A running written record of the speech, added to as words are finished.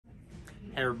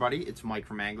Hey everybody, it's Mike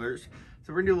from Anglers.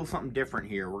 So we're gonna do a little something different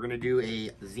here. We're gonna do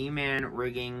a Z-Man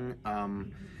rigging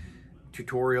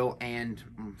tutorial and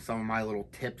some of my little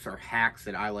tips or hacks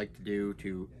that I like to do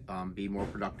to be more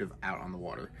productive out on the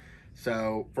water.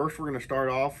 So first we're gonna start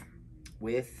off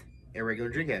with a regular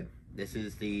jig head. This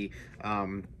is the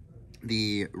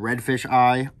redfish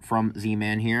eye from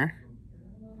Z-Man here.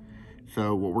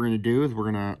 So what we're gonna do is we're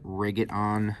gonna rig it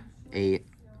on a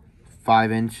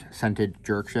 5-inch scented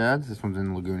jerk shads. This one's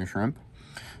in Laguna shrimp.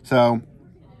 So,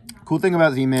 cool thing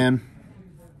about Z-Man,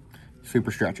 super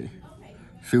stretchy,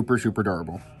 super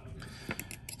durable.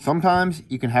 Sometimes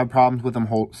you can have problems with them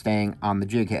staying on the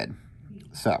jig head.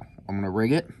 So, I'm gonna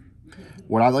rig it.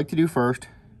 What I like to do first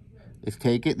is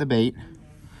take the bait,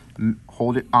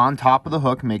 hold it on top of the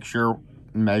hook, measure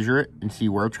it and see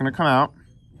where it's gonna come out.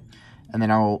 And then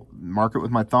I'll mark it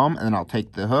with my thumb, and then I'll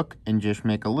take the hook and just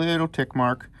make a little tick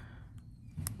mark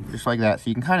just like that, so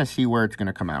you can kind of see where it's going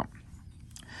to come out.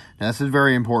 Now this is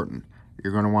very important.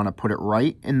 You're going to want to put it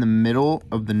right in the middle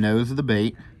of the nose of the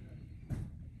bait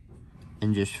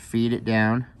and just feed it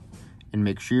down, and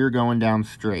make sure you're going down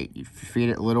straight. You feed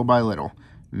it little by little.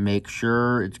 Make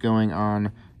sure it's going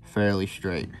on fairly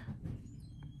straight.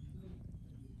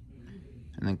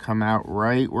 And then come out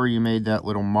right where you made that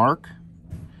little mark,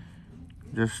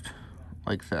 just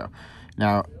like so.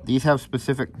 Now these have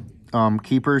specific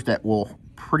keepers that will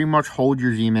pretty much hold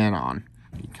your Z-Man on.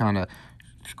 You kind of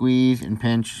squeeze and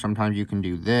pinch. Sometimes you can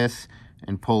do this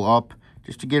and pull up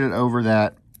just to get it over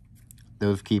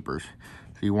those keepers.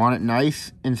 So you want it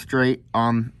nice and straight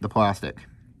on the plastic.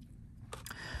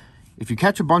 If you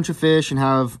catch a bunch of fish and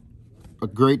have a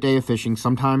great day of fishing,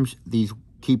 sometimes these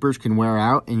keepers can wear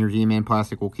out and your Z-Man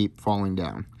plastic will keep falling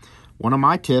down. One of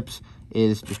my tips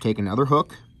is just take another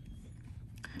hook,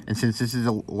 and since this is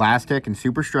elastic and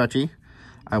super stretchy,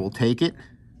 I will take it,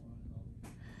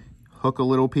 hook a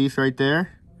little piece right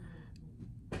there,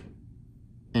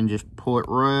 and just pull it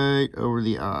right over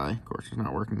the eye. Of course, it's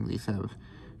not working.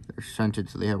 They're scented,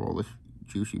 so they have all this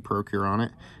juicy procure on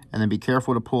it. And then be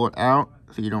careful to pull it out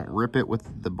so you don't rip it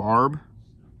with the barb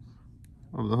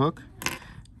of the hook.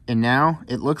 And now,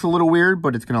 it looks a little weird,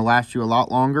 but it's going to last you a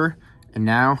lot longer. And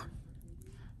now,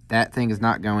 that thing is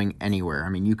not going anywhere. I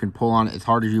mean, you can pull on it as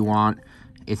hard as you want.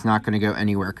 It's not going to go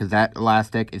anywhere because that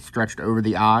elastic is stretched over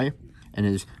the eye and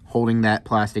is holding that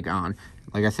plastic on.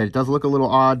 Like I said, it does look a little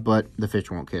odd, but the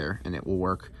fish won't care, and it will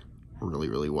work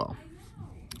really well.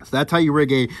 So that's how you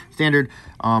rig a standard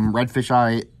redfish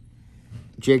eye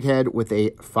jig head with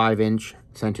a 5-inch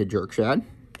scented jerk shad.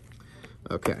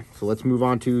 Okay, so let's move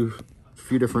on to a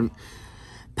few different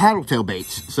paddle tail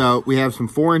baits. So we have some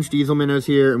 4-inch Deizel MinnowZ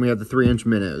here, and we have the 3-inch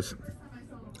MinnowZ.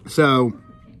 So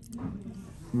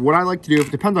what I like to do, if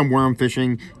it depends on where I'm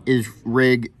fishing, is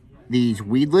rig these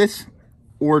weedless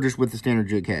or just with the standard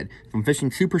jig head. If I'm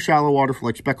fishing super shallow water for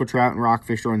like speckled trout and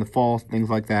rockfish during the fall, things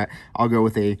like that, I'll go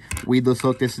with a weedless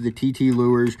hook. This is the TT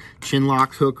Lures Chin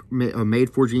Locks hook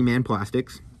made for Zman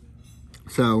Plastics.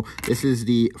 So this is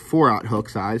the 4-aught hook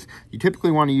size. You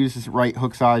typically want to use this right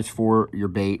hook size for your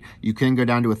bait. You can go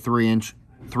down to a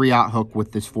 3-aught hook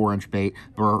with this 4-inch bait,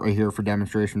 but right here for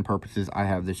demonstration purposes, I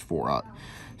have this 4-aught.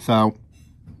 So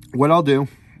what I'll do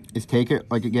is take it,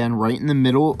 like again, right in the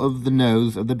middle of the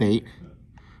nose of the bait.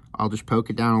 I'll just poke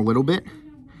it down a little bit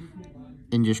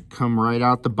and just come right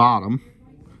out the bottom,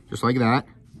 just like that.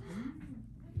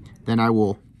 Then I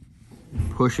will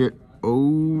push it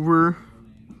over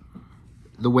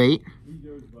the weight,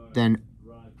 then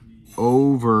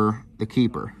over the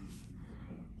keeper.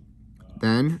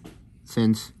 Then,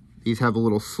 since these have a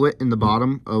little slit in the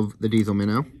bottom of the Deizel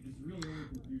Minnow,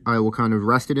 I will kind of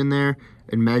rest it in there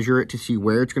and measure it to see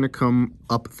where it's going to come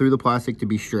up through the plastic to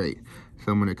be straight.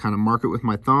 So I'm going to kind of mark it with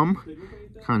my thumb,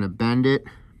 kind of bend it,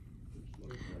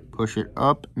 push it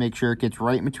up, make sure it gets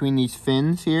right in between these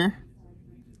fins here.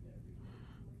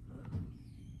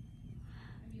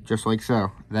 Just like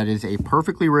so. That is a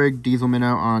perfectly rigged Deizel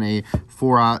Minnow on a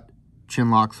 4-aught Chin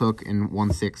Locks hook in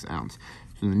 1/6 ounce.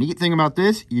 So the neat thing about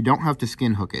this, you don't have to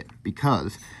skin hook it,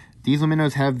 because Deizel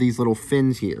Minnows have these little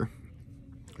fins here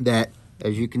that,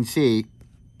 as you can see,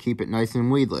 keep it nice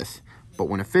and weedless. But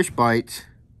when a fish bites,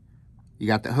 you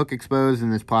got the hook exposed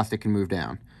and this plastic can move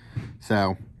down.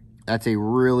 So that's a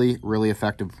really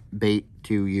effective bait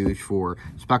to use for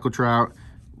speckled trout,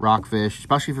 rockfish,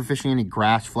 especially for fishing any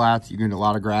grass flats. You're getting a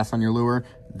lot of grass on your lure.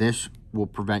 This will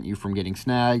prevent you from getting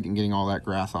snagged and getting all that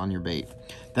grass on your bait.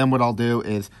 Then what I'll do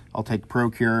is I'll take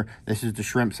Procure. This is the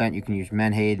shrimp scent. You can use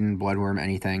menhaden, bloodworm,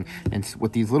 anything. And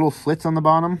with these little slits on the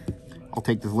bottom, I'll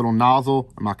take this little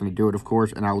nozzle. I'm not going to do it, of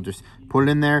course, and I will just put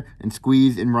it in there and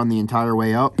squeeze and run the entire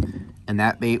way up. And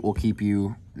that bait will keep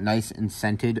you nice and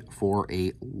scented for a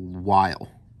while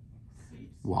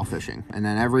fishing. And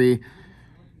then every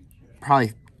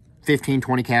probably 15,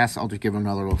 20 casts, I'll just give them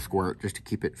another little squirt just to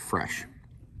keep it fresh.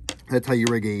 That's how you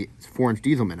rig a 4-inch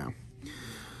Deizel minnow.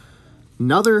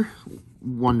 Another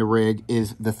one to rig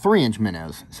is the 3-inch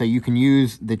minnows. So you can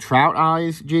use the Trout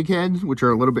Eyes jig heads, which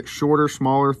are a little bit shorter,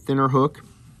 smaller, thinner hook.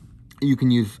 You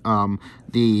can use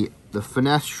the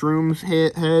finesse shrooms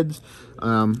heads,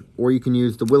 or you can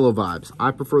use the Willow Vibes.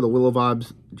 I prefer the Willow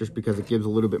Vibes just because it gives a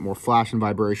little bit more flash and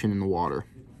vibration in the water.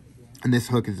 And this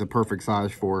hook is the perfect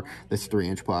size for this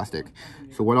 3-inch plastic.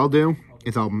 So what I'll do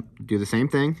is I'll do the same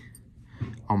thing.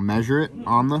 I'll measure it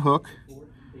on the hook,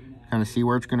 kind of see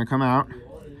where it's going to come out,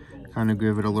 kind of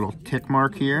give it a little tick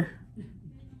mark here,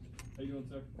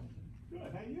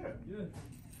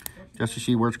 just to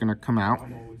see where it's going to come out.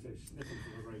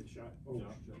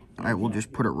 All right, we'll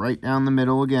just put it right down the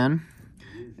middle again.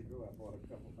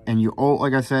 And you,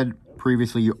 like I said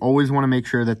previously, you always want to make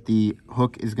sure that the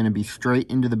hook is going to be straight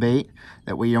into the bait.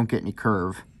 That way you don't get any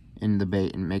curve in the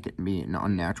bait and make it be an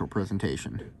unnatural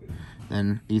presentation.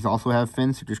 Then these also have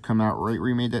fins, so just come out right where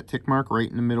you made that tick mark, right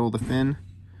in the middle of the fin.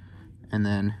 And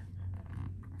then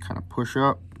kind of push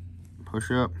up.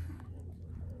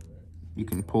 You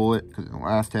can pull it because it's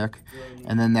elastic.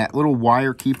 And then that little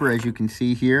wire keeper, as you can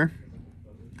see here,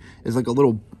 is like a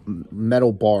little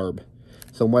metal barb.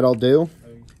 So what I'll do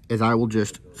is I will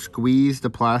just squeeze the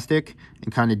plastic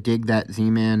and kind of dig that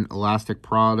Z-Man elastic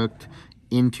product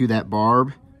into that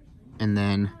barb, and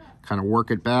then kind of work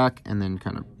it back, and then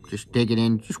kind of just dig it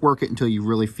in. Just work it until you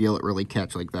really feel it really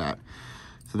catch like that.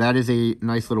 So that is a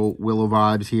nice little Willow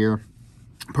Vibes here.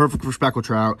 Perfect for speckled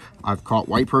trout. I've caught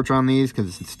white perch on these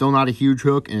because it's still not a huge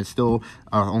hook, and it's still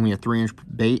only a 3-inch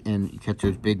bait, and you catch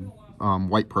those big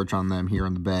white perch on them here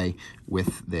in the bay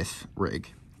with this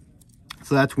rig.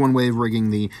 So that's one way of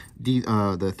rigging the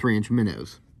 3-inch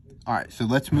minnows. All right, so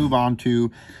let's move on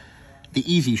to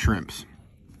the easy shrimps.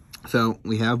 So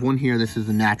we have one here. This is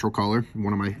a natural color,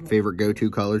 one of my favorite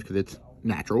go-to colors because it's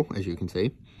natural, as you can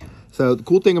see. So the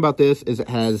cool thing about this is it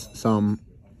has some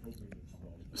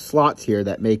slots here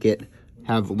that make it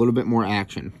have a little bit more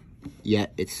action,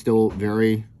 yet it's still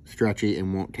very stretchy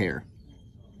and won't tear.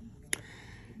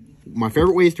 My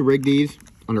favorite way is to rig these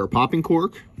under a popping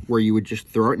cork, where you would just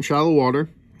throw it in shallow water,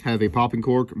 have a popping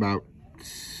cork about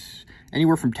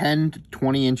anywhere from 10 to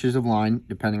 20 inches of line,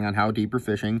 depending on how deep you're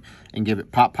fishing, and give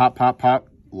it pop, pop, pop, pop,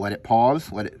 let it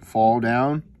pause, let it fall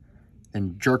down,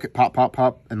 and jerk it, pop, pop,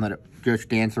 pop, and let it just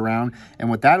dance around. And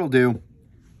what that'll do,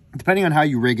 depending on how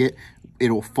you rig it,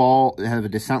 it'll fall, have a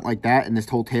descent like that, and this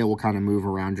whole tail will kind of move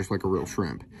around just like a real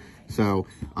shrimp. So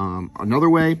another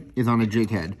way is on a jig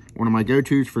head. One of my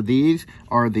go-tos for these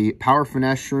are the Power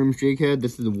Finesse Shrooms jig head.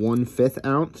 This is the 1/5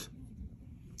 ounce.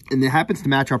 And it happens to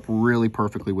match up really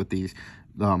perfectly with these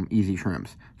easy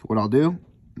shrimps. So what I'll do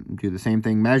the same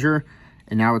thing, measure,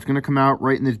 and now it's going to come out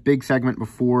right in this big segment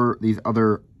before these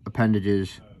other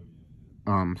appendages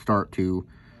start to,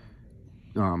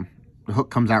 the hook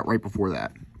comes out right before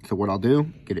that. So what I'll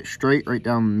do, get it straight right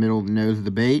down the middle of the nose of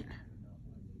the bait.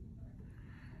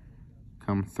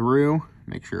 Come through,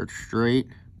 make sure it's straight.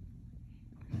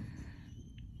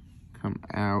 Come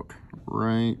out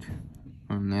right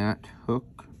on that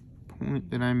hook point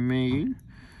that I made.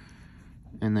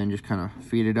 And then just kind of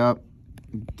feed it up.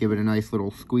 Give it a nice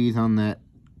little squeeze on that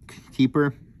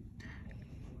keeper.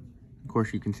 Of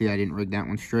course, you can see I didn't rig that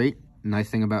one straight. The nice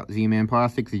thing about Zman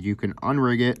Plastics is you can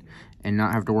unrig it and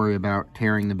not have to worry about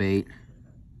tearing the bait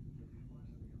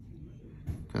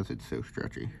because it's so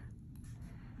stretchy.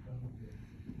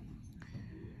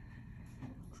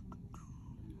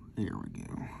 There we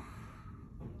go.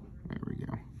 There we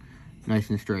go.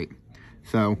 Nice and straight.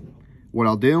 So what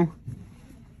I'll do,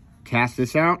 cast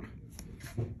this out.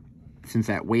 Since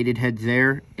that weighted head's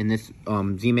there and this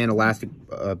Z-Man elastic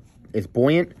is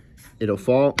buoyant, it'll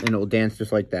fall and it'll dance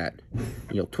just like that.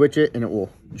 You'll twitch it and it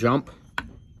will jump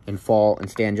and fall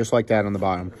and stand just like that on the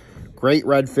bottom. Great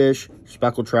redfish,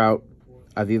 speckled trout.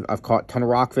 I've caught a ton of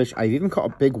rockfish. I've even caught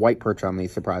a big white perch on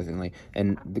these, surprisingly.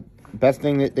 And the best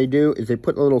thing that they do is they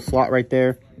put a little slot right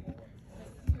there,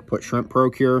 put shrimp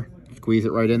procure, squeeze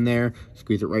it right in there,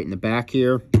 squeeze it right in the back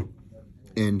here,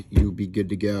 and you'll be good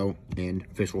to go, and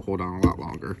fish will hold on a lot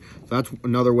longer. So that's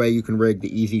another way you can rig the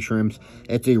easy shrimps.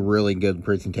 It's a really good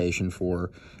presentation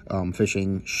for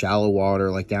fishing shallow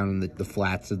water, like down in the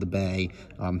flats of the bay,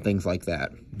 things like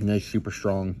that. Nice, super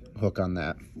strong hook on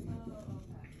that.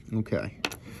 Okay.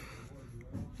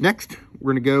 Next,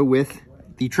 we're going to go with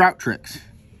the Trout Tricks.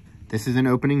 This is an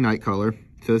opening night color.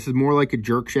 So this is more like a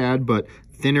jerk shad, but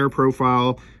thinner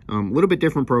profile, a little bit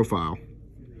different profile.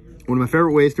 One of my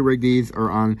favorite ways to rig these are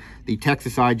on the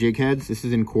Texas eye jig heads. This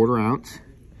is in 1/4 ounce.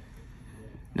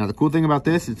 Now the cool thing about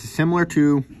this, it's similar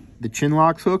to the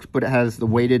Chinlocks hooks, but it has the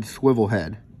weighted swivel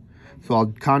head. So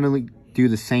I'll kind of do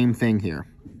the same thing here.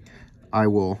 I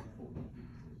will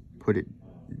put it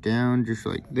down just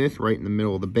like this, right in the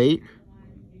middle of the bait.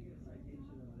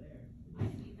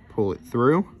 Pull it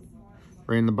through,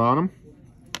 right in the bottom.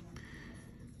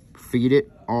 Feed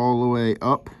it all the way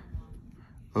up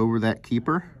over that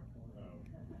keeper.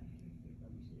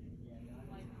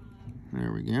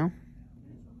 There we go.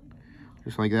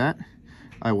 Just like that.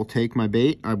 I will take my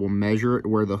bait, I will measure it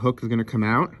where the hook is going to come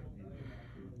out,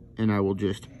 and I will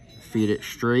just feed it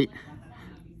straight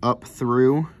up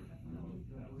through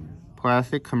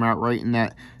plastic, come out right in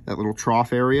that little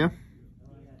trough area.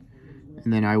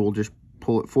 And then I will just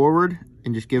pull it forward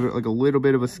and just give it like a little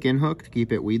bit of a skin hook to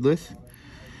keep it weedless.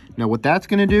 Now what that's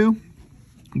going to do,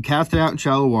 you cast it out in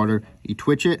shallow water, you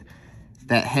twitch it,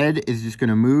 that head is just going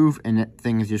to move, and that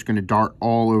thing is just going to dart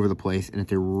all over the place, and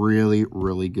it's a really,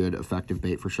 really good effective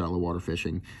bait for shallow water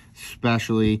fishing,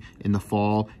 especially in the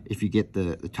fall. If you get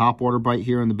the top water bite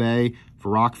here in the bay for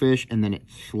rockfish, and then it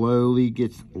slowly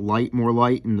gets light, more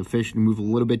light, and the fish move a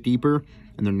little bit deeper,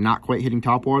 and they're not quite hitting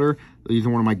top water, these are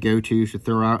one of my go-tos to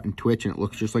throw out and twitch, and it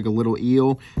looks just like a little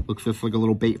eel, looks just like a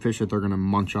little bait fish that they're going to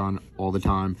munch on all the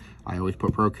time. I always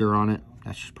put Procure on it.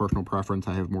 That's just personal preference.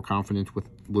 I have more confidence with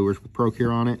lures with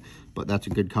Procure on it, but that's a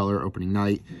good color opening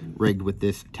night, rigged with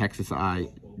this Texas eye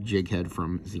jig head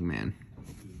from Z-Man.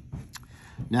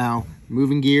 Now,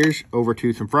 moving gears over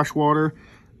to some freshwater,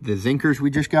 the ZinkerZ we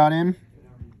just got in.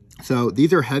 So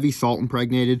these are heavy salt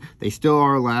impregnated. They still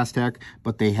are Elastec,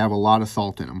 but they have a lot of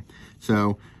salt in them.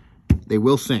 So they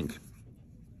will sink.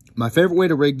 My favorite way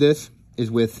to rig this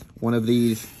is with one of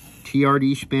these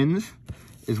TRD spins,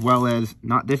 as well as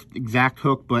not this exact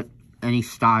hook, but any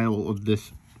style of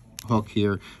this hook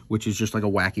here, which is just like a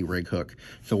wacky rig hook.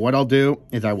 So what I'll do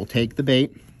is I will take the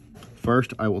bait.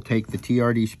 First, I will take the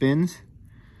TRD spins,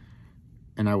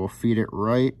 and I will feed it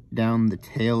right down the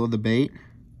tail of the bait.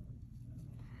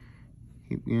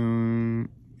 Keep going,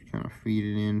 just kind of feed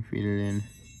it in, feed it in.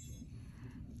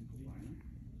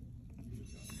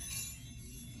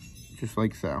 Just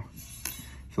like so.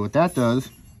 So what that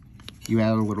does, you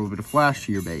add a little bit of flash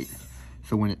to your bait.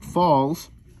 So when it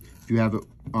falls, if you have it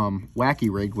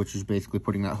wacky rigged, which is basically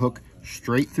putting that hook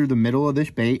straight through the middle of this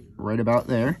bait, right about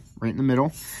there, right in the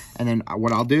middle. And then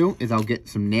what I'll do is I'll get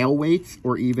some nail weights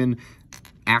or even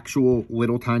actual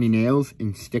little tiny nails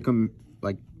and stick them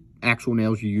like actual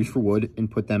nails you use for wood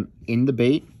and put them in the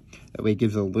bait. That way it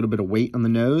gives a little bit of weight on the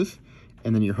nose.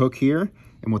 And then your hook here.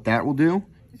 And what that will do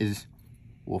is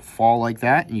will fall like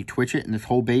that, and you twitch it, and this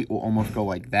whole bait will almost go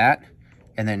like that,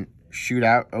 and then shoot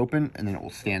out open, and then it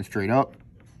will stand straight up.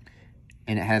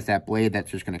 And it has that blade that's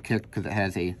just going to kick because it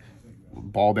has a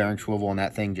ball bearing swivel, and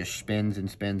that thing just spins and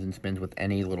spins and spins with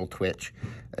any little twitch,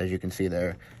 as you can see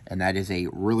there. And that is a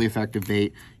really effective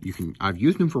bait. I've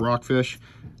used them for rockfish,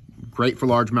 great for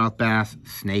largemouth bass.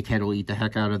 Snakehead will eat the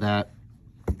heck out of that.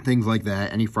 Things like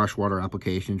that. Any freshwater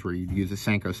applications where you'd use a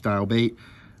Senko style bait,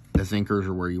 the ZinkerZ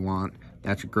are where you want.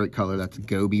 That's a great color. That's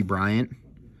Goby Bryant,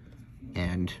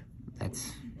 and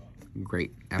that's a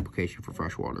great application for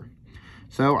freshwater.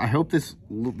 So I hope these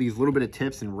little bit of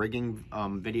tips and rigging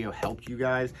video helped you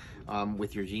guys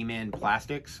with your Zman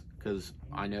Plastics, because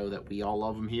I know that we all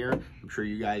love them here. I'm sure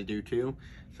you guys do too.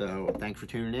 So thanks for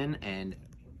tuning in, and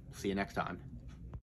see you next time.